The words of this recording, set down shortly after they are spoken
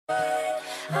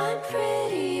I'm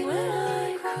pretty when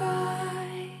I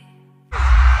cry.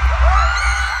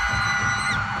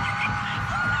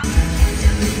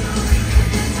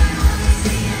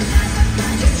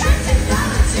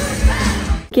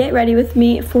 Get ready with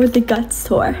me for the Guts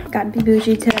Tour. Gotta be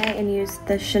bougie today and use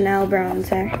the Chanel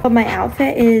bronzer. But my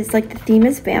outfit is like, the theme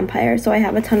is vampire, so I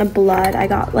have a ton of blood. I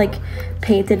got like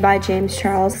painted by James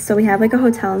Charles. So we have like a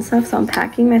hotel and stuff, so I'm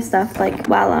packing my stuff like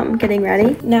while I'm getting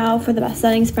ready. Now for the best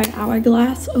setting spray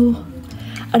hourglass. Oh,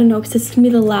 I don't know, because this is gonna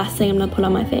be the last thing I'm gonna put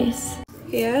on my face.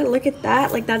 Yeah, look at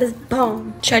that. Like, that is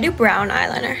bomb. Should I do brown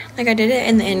eyeliner? Like, I did it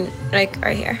in like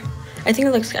right here. I think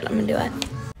it looks good. I'm gonna do it.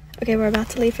 Okay, we're about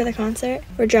to leave for the concert.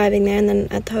 We're driving there, and then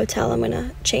at the hotel, I'm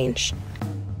gonna change.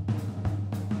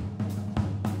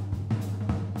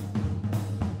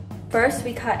 First,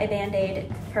 we cut a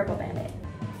Band-Aid, purple Band-Aid.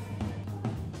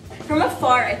 From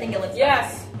afar, I think it looks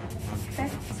yes. better.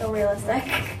 Okay, so realistic.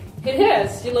 It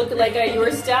is. You look like you were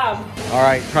stabbed. All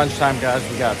right, crunch time, guys.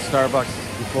 We got Starbucks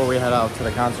before we head out to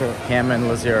the concert. Cam and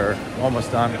Lizzie are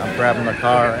almost done. I'm grabbing the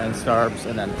car and Starbucks,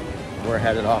 and then we're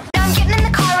headed off. I'm getting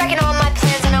in the car, wrecking all my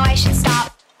plans. I know I should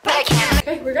stop, but I can't.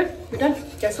 Okay, we're good. We're done.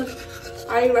 Guess what?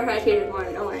 I already left my keys in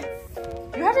mine. Don't worry.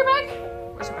 You have your bag?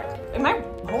 Where's your bag? Am I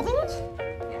holding it?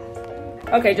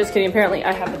 Yeah. Okay, just kidding. Apparently,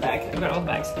 I have the bag. I've got all the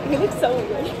bags. You look so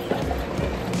weird.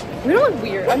 We don't look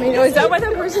weird. I mean, is that why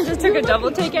that person just took a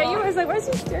double take at you? I was like, why is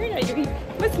he staring at you? He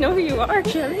must know who you are,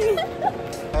 Jerry.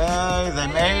 Hey, they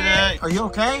made it. Are you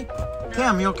okay?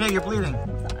 Cam, you okay? You're bleeding.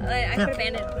 I put a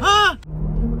Band-Aid. Ah!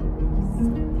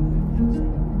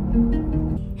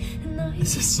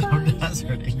 This is so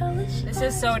deserty. This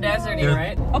is so deserty,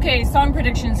 right? Okay, song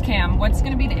predictions, Cam. What's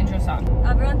gonna be the intro song?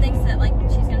 Everyone thinks that like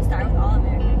she's gonna start with All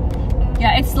American.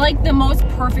 Yeah, it's like the most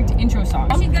perfect intro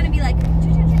song. She's gonna be like,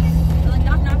 like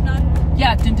knock knock knock.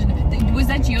 Yeah, dun, dun, dun. Was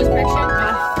that Gio's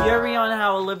prediction? Theory on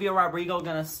how Olivia Rodrigo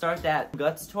gonna start that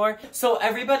Guts Tour. So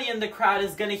everybody in the crowd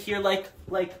is gonna hear like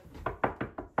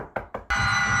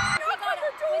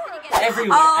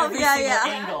everywhere, every single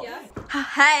angle.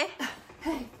 Hey.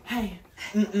 Hey.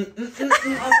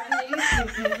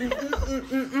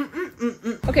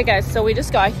 Okay, guys, so we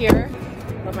just got here.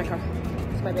 Love my car.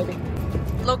 It's my baby.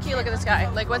 Low key, look at this guy.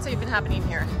 Like, what's even happening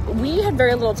here? We had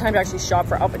very little time to actually shop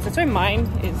for outfits. That's why mine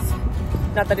is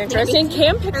not that interesting.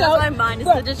 Cam picked out. My mind is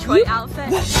the Detroit outfit.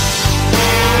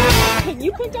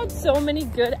 You picked out so many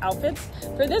good outfits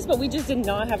for this, but we just did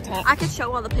not have time. I could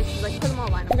show all the pictures, like put them all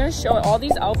line up. I'm gonna show all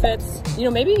these outfits. You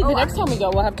know, maybe the next time we go,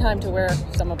 we'll have time to wear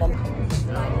some of them.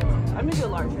 I'm gonna do a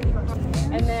large right now.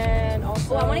 And then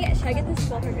also, I want to get. Should I get this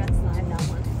Silver Guts Live? That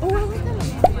one. Oh, I like that one.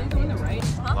 Am I going the right?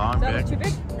 Huh? Long, Is that big. too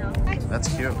big? No. That's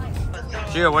cute.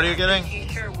 Gia, what are you getting?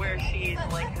 Where she's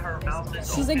like her mouth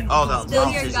is She's like, Oh, the Still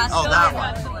mouth your piece. Guts. Oh, that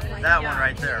one. That one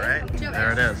right there, right?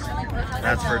 There it is.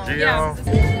 That's for Gio. Yeah.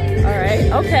 All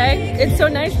right. Okay. It's so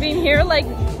nice being here like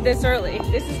this early.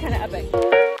 This is kind of epic.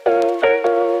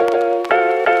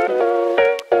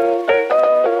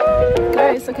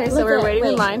 Guys, okay, so we're waiting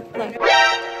in line.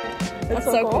 That's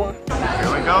so cool.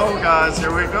 Here we go, guys.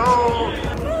 Here we go.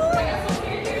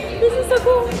 This is so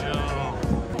cool.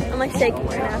 I'm like shaking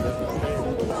right now.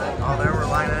 Oh, there we're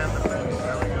lining in the front.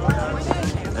 There we go,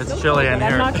 guys. It's chilly in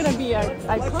here. I'm not gonna be a.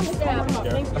 I promise.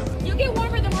 Thank you. You get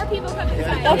warmer the more people come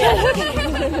inside. Okay.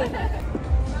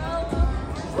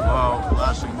 Whoa,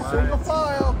 flashing lights. Single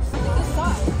file.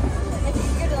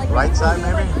 Right side,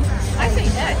 maybe? Actually,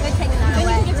 yeah. We're taking that Then you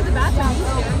away. can get to the bathroom.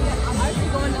 I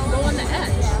should go on the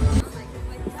edge.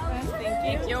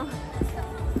 Thank you.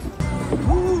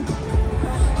 Woo.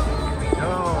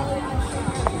 Go.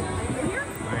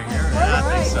 Right here? Yeah, I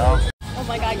think so. Oh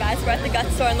my god, guys, we're at the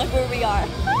Guts Tour and look where we are.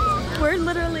 We're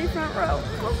literally front row.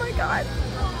 Oh my god.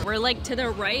 We're like to the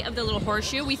right of the little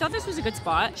horseshoe. We thought this was a good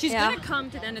spot. She's gonna come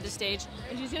to the end of the stage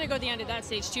and she's gonna go to the end of that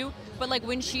stage too. But like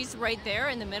when she's right there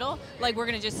in the middle, like we're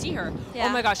gonna just see her. Yeah. Oh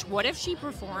my gosh, what if she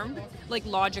performed like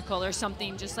Logical or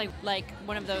something, just like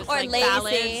one of those Or like Lacy.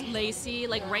 ballads, Lacy,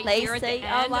 like right here at the Lacy.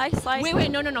 end. Oh, like wait,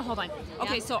 no, hold on.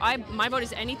 Okay, Yeah. so my vote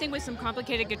is anything with some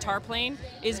complicated guitar playing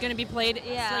is gonna be played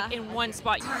like in one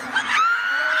spot.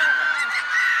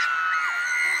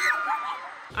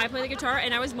 I play the guitar,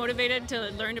 and I was motivated to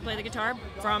learn to play the guitar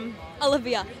from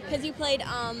Olivia, because you played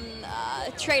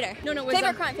Traitor. No, it was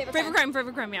Favorite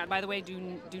Crime. Yeah. By the way, do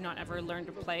not ever learn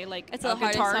to play like It's a the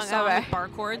hardest guitar song song ever. with bar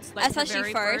chords, like Especially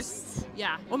the very first.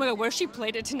 Yeah. Oh my god, what if she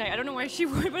played it tonight? I don't know why she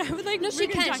would, but I would like. No, she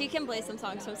freaking can. die. She can play some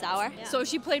songs from Sour. Yeah. So if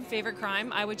she played Favorite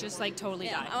Crime, I would just like totally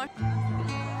die.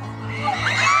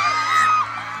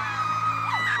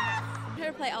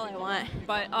 Her play All I Want.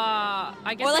 But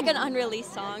I guess. Or like an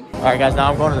unreleased song. All right, guys, now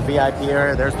I'm going to the VIP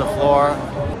area. There's the floor.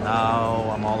 Now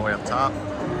I'm all the way up top.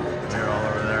 They're all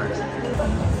over there.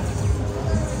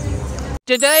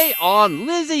 Today on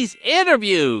Lizzie's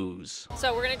Interviews.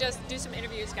 So we're gonna just do some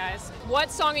interviews, guys.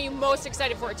 What song are you most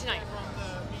excited for tonight?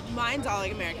 Mine's All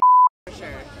Like American for sure.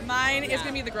 Mine is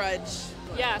gonna be The Grudge.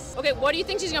 Yes. Okay, what do you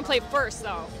think she's gonna play first,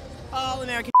 though? All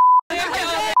American. That's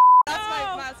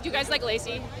my Do you guys like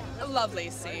Lacey? I love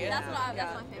Lacey. That's my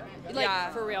favorite. Like, Yeah.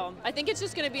 for real. I think it's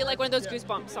just gonna be like one of those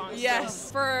Goosebumps songs. Yes.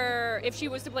 So for if she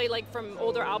was to play like from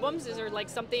older albums, is there like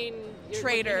something?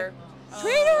 Traitor.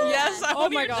 Traitor? Yes. Oh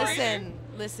my God.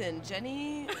 Listen,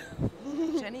 Jenny,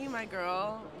 my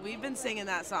girl. We've been singing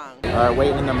that song. All right,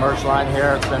 waiting in the merch line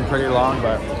here. It's been pretty long,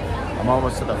 but I'm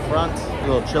almost to the front. A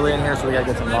little chilly in here, so we gotta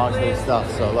get some long sleeve stuff.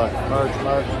 So look, merch.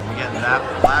 We're getting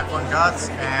that black one, Guts,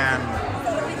 and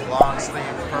long sleeve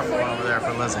purple one over there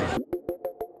for Lizzie.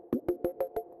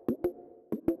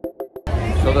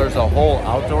 So there's a whole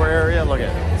outdoor area. Look at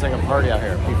it. It's like a party out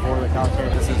here before the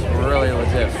concert. This is really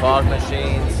legit. Fog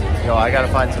machines. Yo, I gotta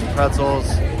find some pretzels,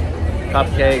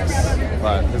 cupcakes,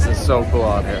 but this is so cool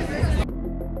out here.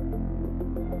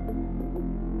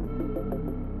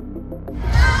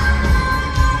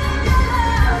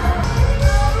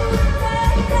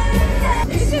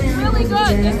 This is really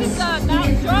good. This is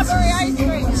mountain strawberry ice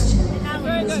cream.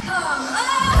 Very good.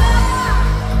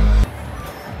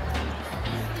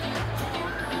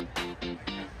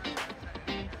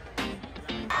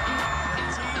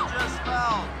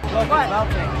 Look, it's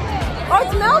melting. Oh,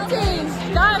 it's melting!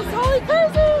 Guys, holy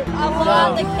crazy! I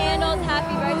love the candles.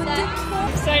 Happy birthday.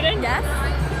 Excited? Yes.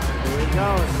 Here we go.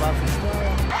 It's about to start.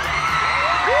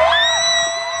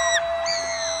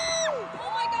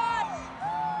 Oh my God.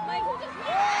 Michael just.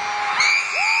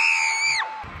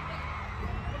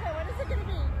 Okay, what is it gonna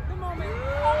be? The moment.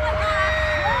 Oh my God.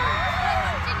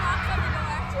 She knocks on the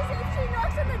door. She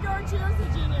knocks on the door and she knows the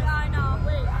genius. Yeah, I know.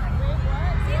 Wait, what?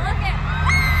 See, look at.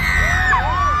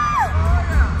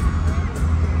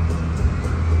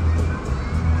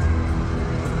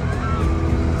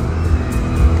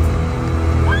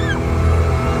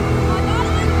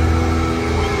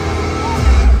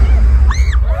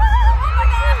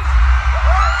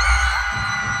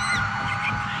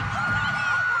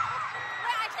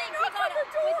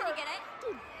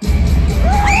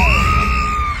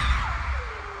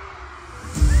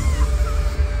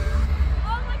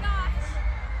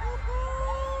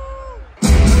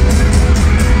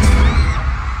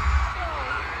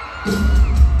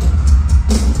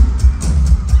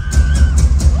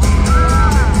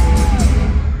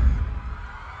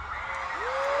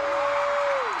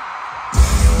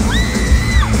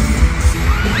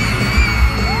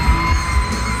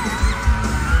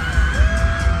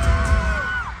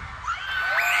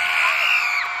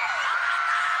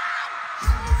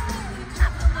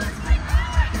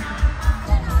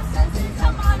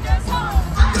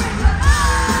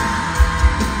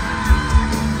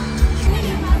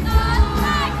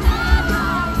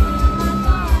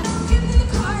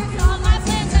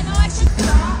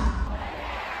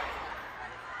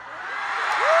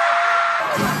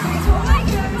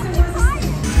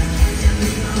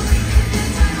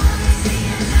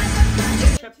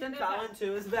 Fallon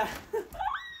too is back.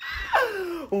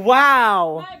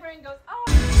 Wow. My brain goes, oh.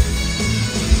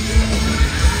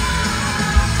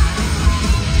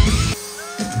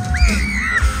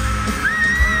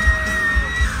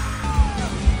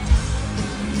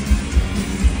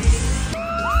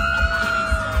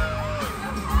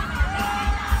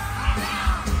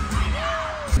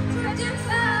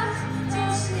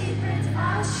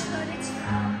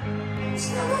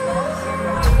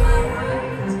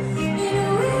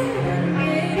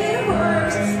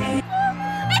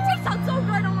 It tastes so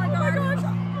good. Oh my God.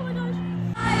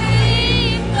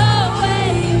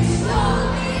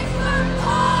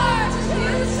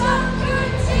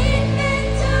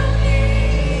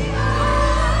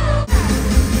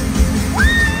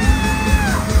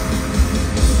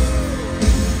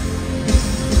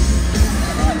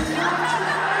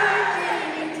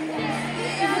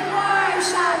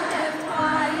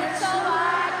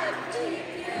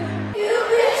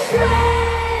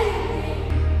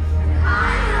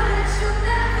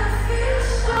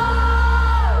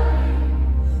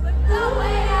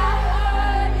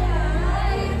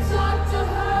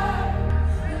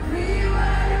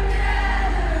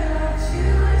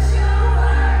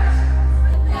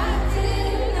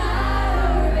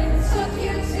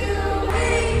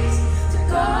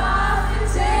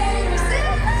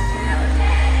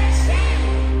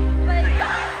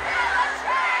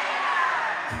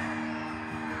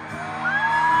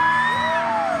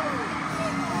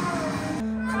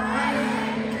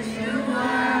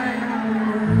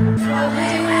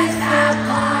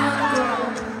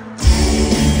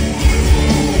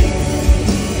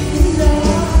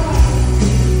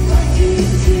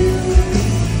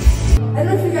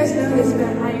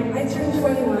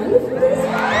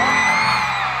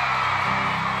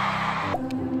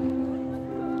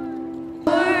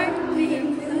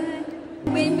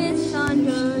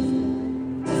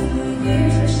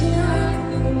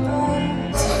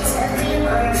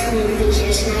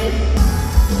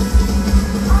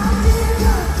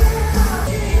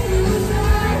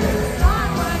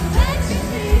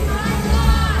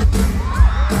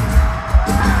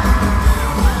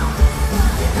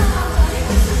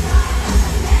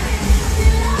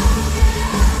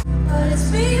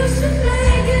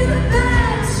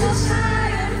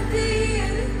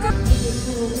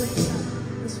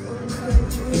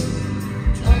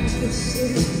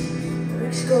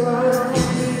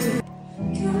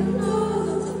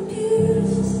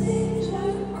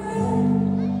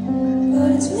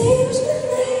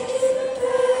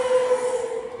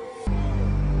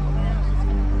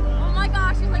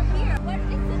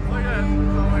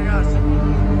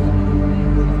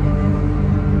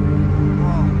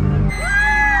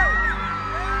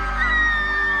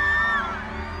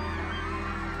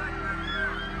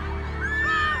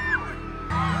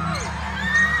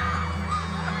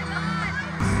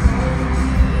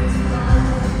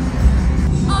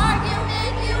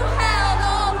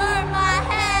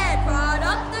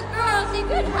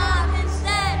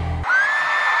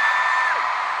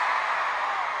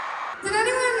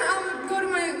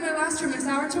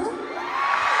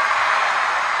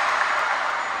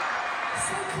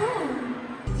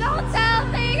 Don't tell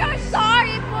me you're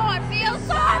sorry for it. Feel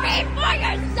sorry for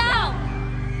yourself.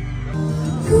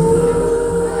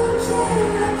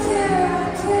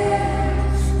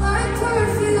 My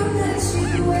perfume that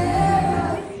you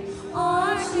wear.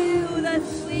 Aren't you the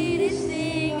sweetest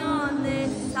thing on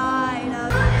this side of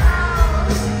the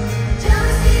house?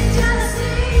 Jealousy,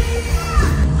 jealousy.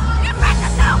 Your friends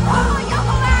are so cool. You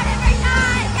go out every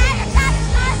night. Yeah, you're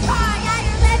satisfied. Yeah,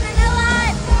 you're living a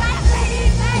life. Got a pretty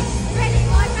face, pretty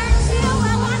boyfriend too.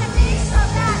 I wanna be so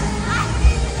bad. I don't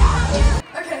need to know you.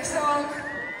 Okay, so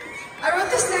I wrote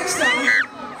this next song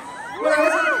when I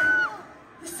was on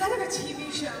the set of a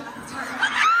TV show at the time.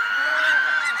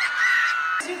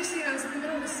 I was in the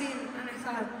middle of a scene and I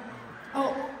thought,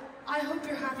 oh, I hope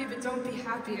you're happy, but don't be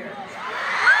happier. And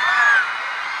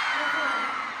I thought,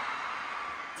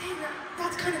 dang,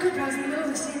 that's kind of good, but I was in the middle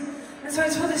of the scene. And so I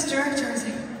told this director, I was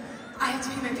like, I have to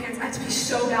pee my pants. I have to pee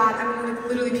so bad. I'm gonna like,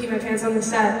 literally pee my pants on the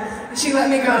set. And she let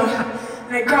me go.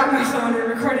 And I grabbed my phone and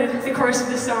recorded the chorus of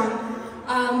this song.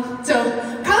 So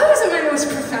probably wasn't my most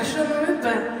professional moment,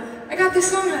 but I got this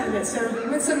song out of it, so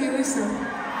win some, you lose some.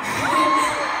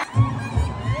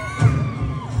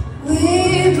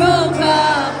 We broke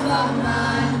up a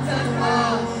month ago.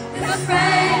 The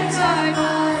friends are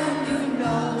gone, you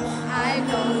know. I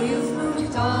know you've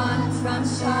moved on from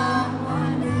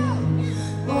someone new.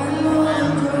 One more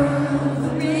girl who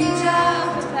brings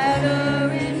out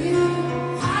better in you.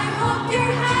 I hope you're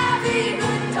happy,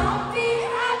 but don't be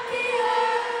happier.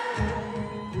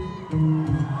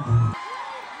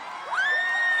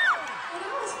 Well,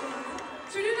 that was fun.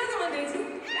 Should we do another one, Daisy?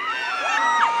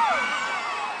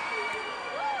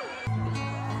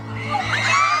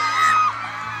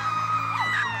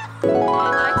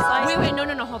 Wait,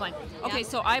 no, hold on. Okay,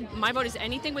 so my vote is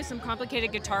anything with some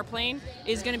complicated guitar playing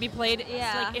is going to be played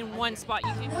like in one spot.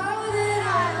 You can. Know that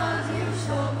I love you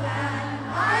so bad.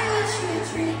 I wish you'd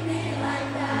treat me like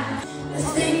that. The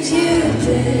things you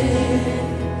did.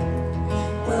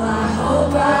 Well, I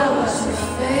hope I was your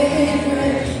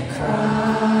favorite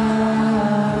crime.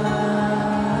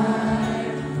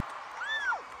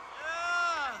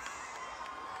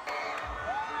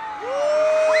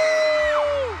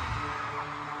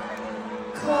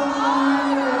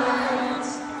 Cornrows,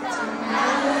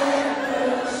 Malibu,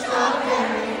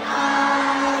 strawberry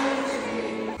ice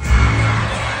cream.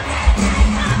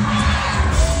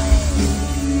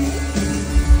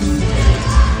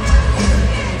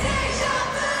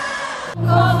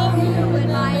 All of you and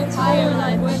my entire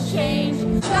life was changed.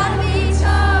 Try to be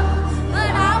tough, but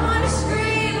I want to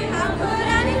scream. How could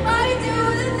anybody do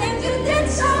the things you did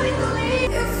so easily?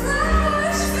 Your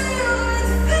flowers filled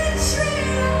with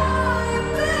vitriol. You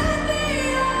bent me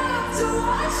up to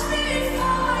watch me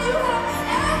fall. You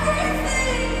have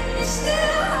everything, you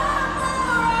still have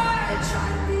more. I try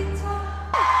to be tough.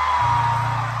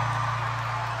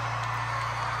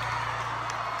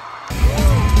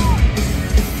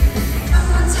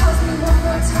 Someone tells me one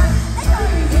more time,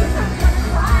 sorry, you're not gonna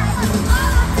cry.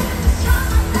 All I do is try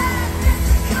my best,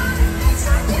 it's coming, it's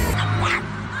on you.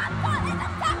 I'm falling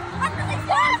apart, I'm really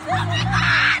sorry. Oh my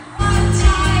God! I'm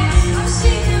tired, I'm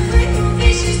seeing every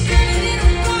face is turning in a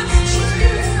gun. She's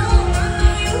doing over, I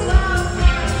know you love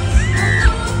her. I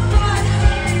know I'm not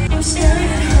hurt. I'm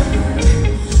staring at her,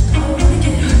 I wanna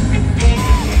get her.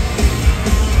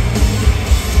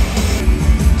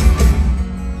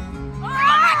 Oh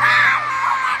my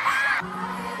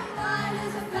God!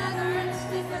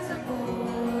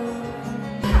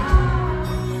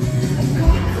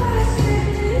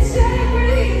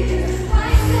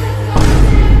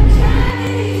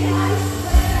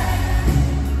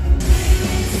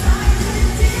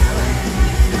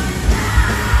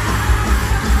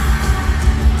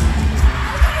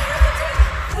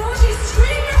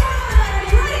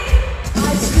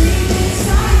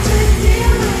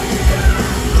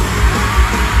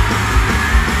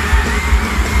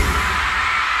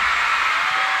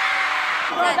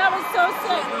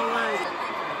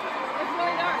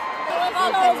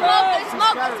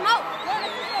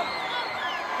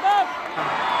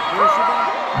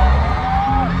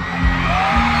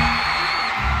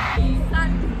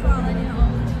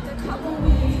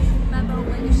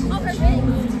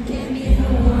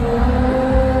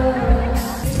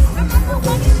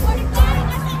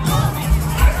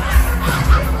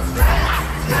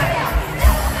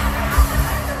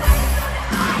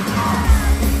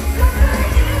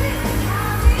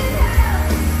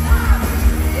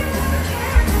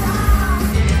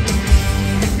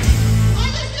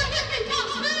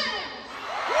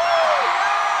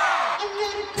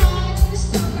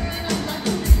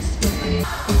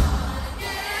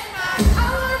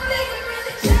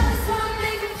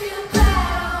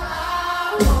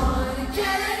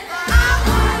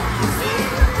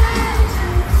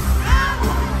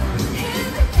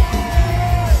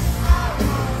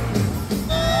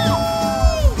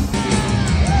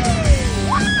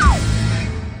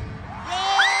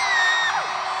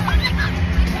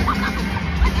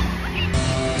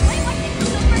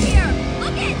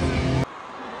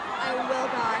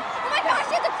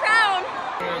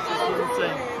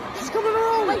 She's coming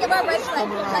around. Like, give her a bracelet.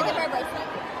 Like, give her a bracelet.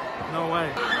 No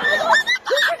way.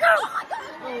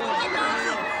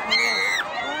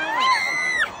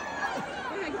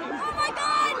 Oh my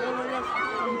god!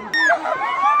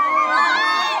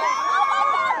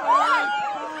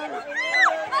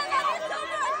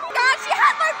 God, she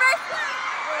had my bracelet!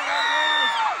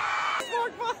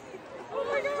 Oh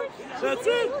my god. That's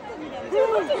it.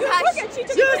 She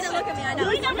took a minute to look at me, I know.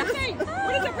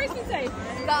 What does that bracelet say?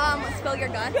 Spill your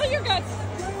guts. Spill your guts.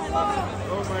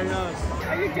 Oh my gosh.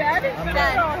 Are you dead?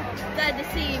 Dead to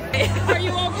see. Are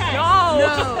you okay?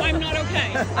 No. I'm not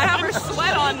okay. I have her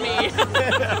sweat on me.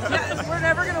 Yes, we're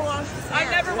never gonna wash this hair.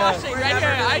 I'm never washing. Right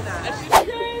here.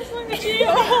 Guys, look at you.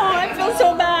 Oh, I feel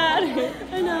so bad.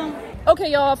 I know.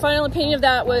 Okay, y'all. Final opinion of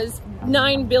that was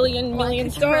 9 billion million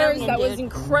stars. That was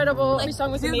incredible. Every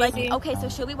song was amazing. Like, okay, so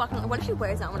she'll be walking. What if she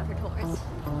wears that one of her tours?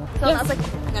 So I was like,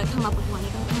 I gotta come up with one. You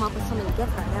gotta come up with something to give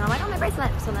her. And I'm like, oh, my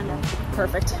bracelet. So then,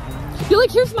 perfect. You're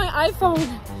like, here's my iPhone.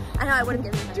 I know I would have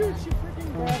given her. Dude, she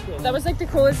freaking grabbed it. That was like the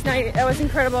coolest night. That was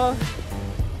incredible.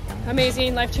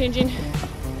 Amazing, life-changing,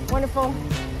 wonderful,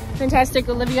 fantastic.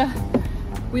 Olivia,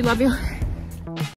 we love you.